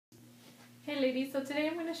Hey ladies, so today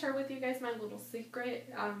I'm going to share with you guys my little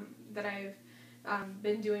secret that I've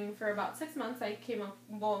been doing for about 6 months. I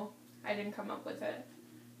didn't come up with it.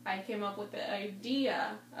 I came up with the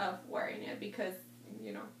idea of wearing it because,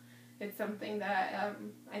 you know, it's something that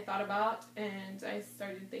I thought about, and I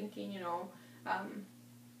started thinking,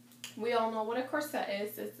 we all know what a corset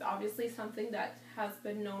is. It's obviously something that has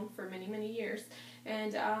been known for many, many years,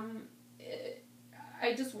 and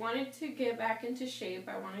I just wanted to get back into shape.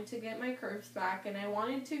 I wanted to get my curves back, and I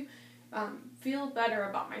wanted to feel better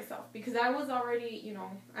about myself because I was already,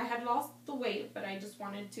 I had lost the weight, but I just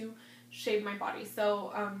wanted to shape my body.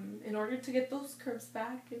 So, in order to get those curves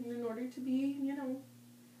back, and in order to be,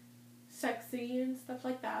 sexy and stuff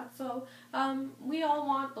like that. So, we all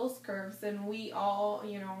want those curves, and we all,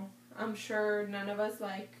 I'm sure none of us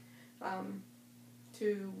like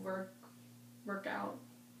to work out.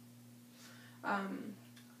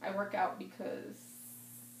 I work out because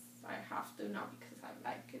I have to, not because I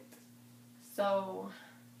like it. So,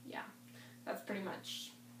 yeah, that's pretty much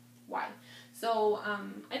why. So,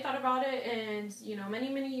 I thought about it, and, many,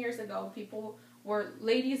 many years ago,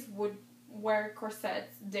 ladies would wear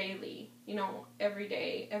corsets daily, every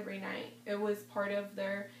day, every night. It was part of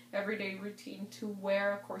their everyday routine to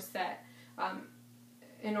wear a corset,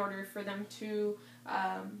 in order for them to,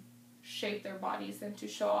 shape their bodies and to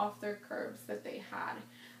show off their curves that they had.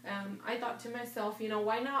 I thought to myself,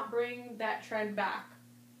 why not bring that trend back?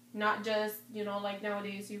 Not just, like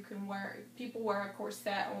nowadays people wear a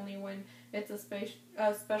corset only when it's a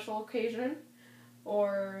special occasion,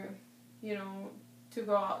 or, to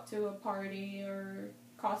go out to a party or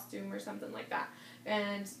costume or something like that.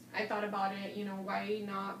 And I thought about it, why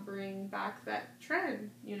not bring back that trend,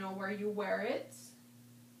 where you wear it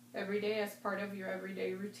every day as part of your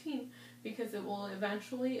everyday routine, because it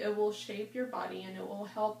will shape your body, and it will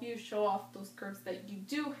help you show off those curves that you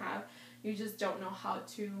do have. You just don't know how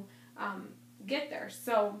to get there.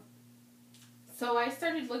 So I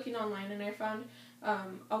started looking online, and I found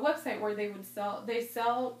a website where they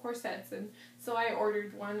sell corsets, and so I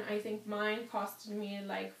ordered one. I think mine costed me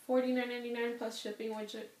like $49.99 plus shipping,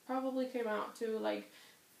 which it probably came out to like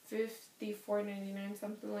 $54.99,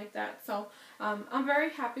 something like that. So I'm very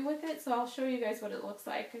happy with it. So I'll show you guys what it looks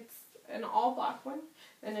like. It's an all black one,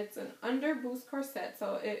 and it's an under boost corset.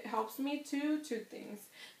 So it helps me two things.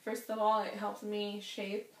 First of all, it helps me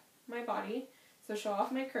shape my body, so show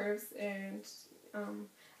off my curves, and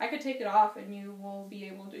I could take it off and you will be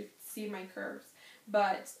able to see my curves.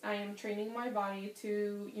 But I am training my body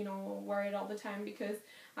to, wear it all the time, because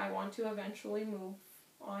I want to eventually move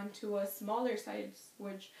onto a smaller size,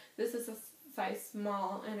 which this is a size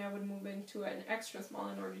small, and I would move into an extra small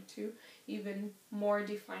in order to even more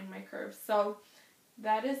define my curves. So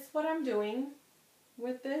that is what I'm doing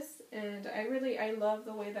with this, and I love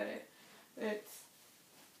the way that it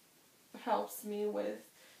helps me with,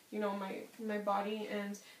 my body,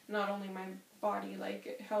 and not only my body, like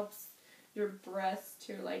it helps your breasts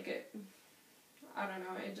too, like I don't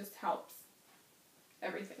know, it just helps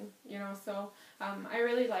everything, so I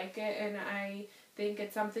really like it, and I think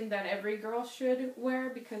it's something that every girl should wear,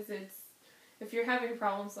 because if you're having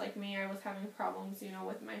problems like me, I was having problems,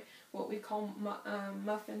 with my, what we call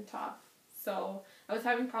muffin top. So I was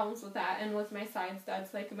having problems with that, and with my sides,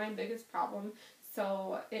 that's like my biggest problem.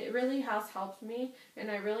 So it really has helped me, and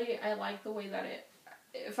I like the way that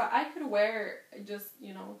if I could wear just,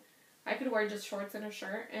 I could wear just shorts and a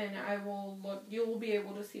shirt, and you will be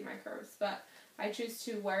able to see my curves, but I choose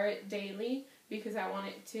to wear it daily because I want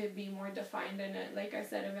it to be more defined, and like I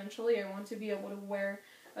said, eventually I want to be able to wear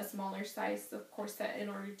a smaller size of corset in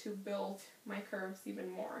order to build my curves even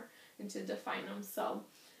more and to define them. So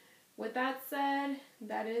with that said,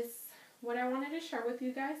 that is what I wanted to share with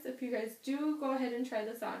you guys. If you guys do go ahead and try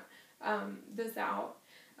this out,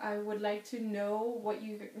 I would like to know what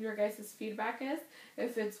your guys' feedback is,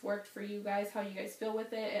 if it's worked for you guys, how you guys feel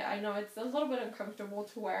with it. I know it's a little bit uncomfortable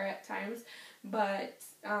to wear at times, but,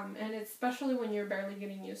 and especially when you're barely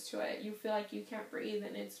getting used to it. You feel like you can't breathe,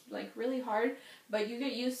 and it's like really hard, but you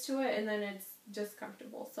get used to it, and then it's just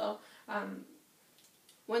comfortable. So,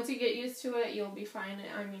 once you get used to it, you'll be fine.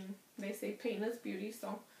 I mean, they say pain is beauty,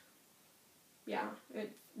 so yeah,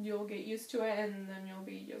 you'll get used to it, and then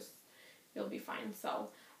you'll be fine. So,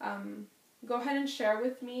 go ahead and share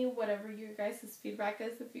with me whatever your guys' feedback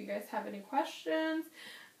is. If you guys have any questions,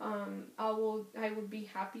 I would be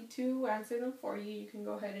happy to answer them for you. You can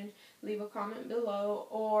go ahead and leave a comment below,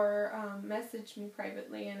 or message me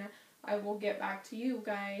privately, and I will get back to you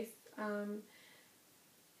guys.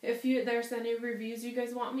 If there's any reviews you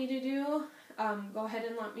guys want me to do, go ahead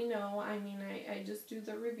and let me know. I mean, I just do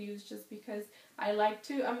the reviews just because I like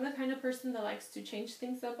to. I'm the kind of person that likes to change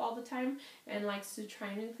things up all the time and likes to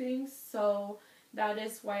try new things. So that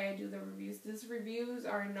is why I do the reviews. These reviews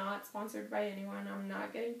are not sponsored by anyone. I'm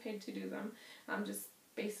not getting paid to do them. I'm just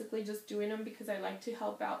basically just doing them because I like to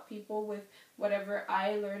help out people with whatever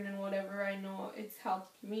I learn and whatever I know it's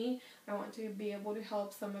helped me. I want to be able to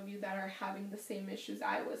help some of you that are having the same issues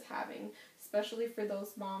I was having, especially for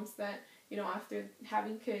those moms that, you know, after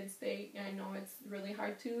having kids, I know it's really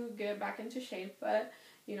hard to get back into shape, but,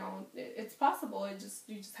 you know, it's possible.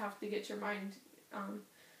 You just have to get your mind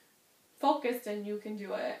focused and you can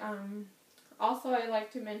do it. Also, I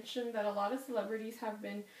like to mention that a lot of celebrities have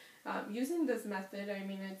been using this method. I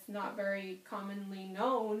mean, it's not very commonly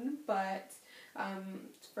known, but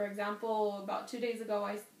for example, about 2 days ago,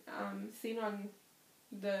 I seen on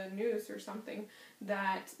the news or something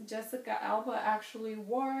that Jessica Alba actually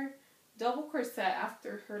wore double corset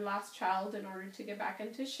after her last child in order to get back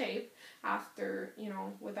into shape after, you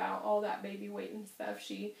know, without all that baby weight and stuff.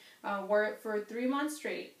 She wore it for 3 months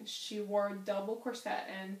straight. She wore double corset,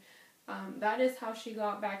 and that is how she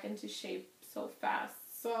got back into shape so fast.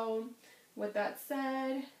 So with that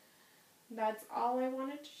said, that's all I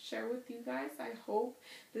wanted to share with you guys. I hope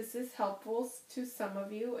this is helpful to some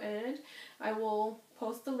of you, and I will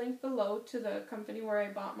post the link below to the company where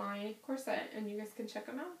I bought my corset, and you guys can check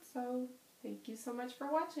them out. So thank you so much for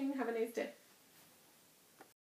watching. Have a nice day.